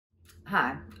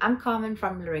Hi, I'm Carmen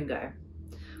from Lurringo.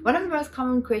 One of the most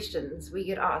common questions we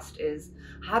get asked is,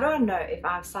 how do I know if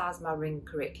I've sized my ring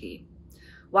correctly?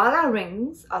 While our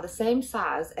rings are the same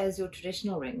size as your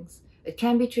traditional rings, it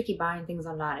can be tricky buying things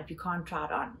online if you can't try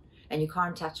it on and you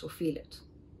can't touch or feel it.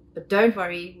 But don't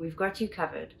worry, we've got you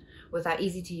covered with our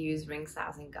easy-to-use ring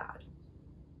sizing guide.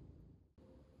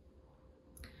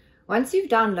 Once you've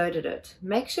downloaded it,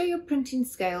 make sure your printing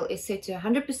scale is set to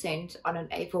 100% on an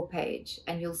A4 page,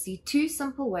 and you'll see two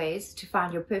simple ways to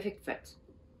find your perfect fit.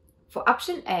 For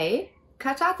option A,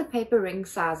 cut out the paper ring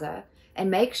sizer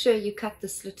and make sure you cut the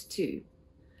slit too.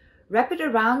 Wrap it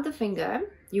around the finger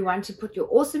you want to put your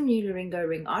awesome new Lurringo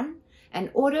ring on and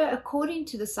order according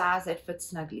to the size that fits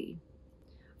snugly.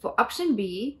 For option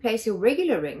B, place your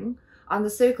regular ring on the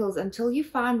circles until you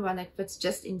find one that fits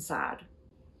just inside.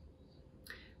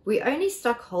 We only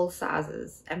stock whole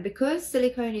sizes, and because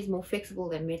silicone is more flexible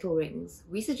than metal rings,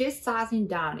 we suggest sizing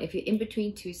down if you're in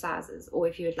between two sizes or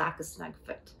if you would like a snug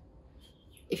fit.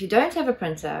 If you don't have a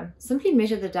printer, simply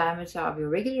measure the diameter of your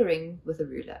regular ring with a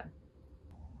ruler.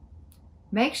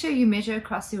 Make sure you measure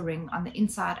across your ring on the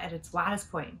inside at its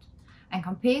widest point and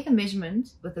compare the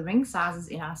measurement with the ring sizes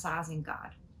in our sizing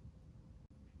guide.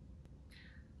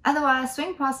 Otherwise,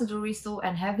 swing past the jewelry store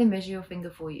and have them measure your finger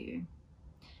for you.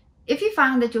 If you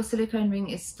find that your silicone ring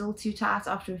is still too tight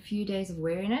after a few days of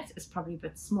wearing it, it's probably a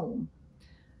bit small.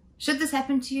 Should this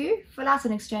happen to you, fill out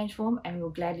an exchange form and we will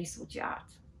gladly sort you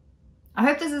out. I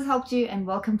hope this has helped you, and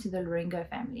welcome to the Lurringo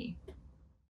family.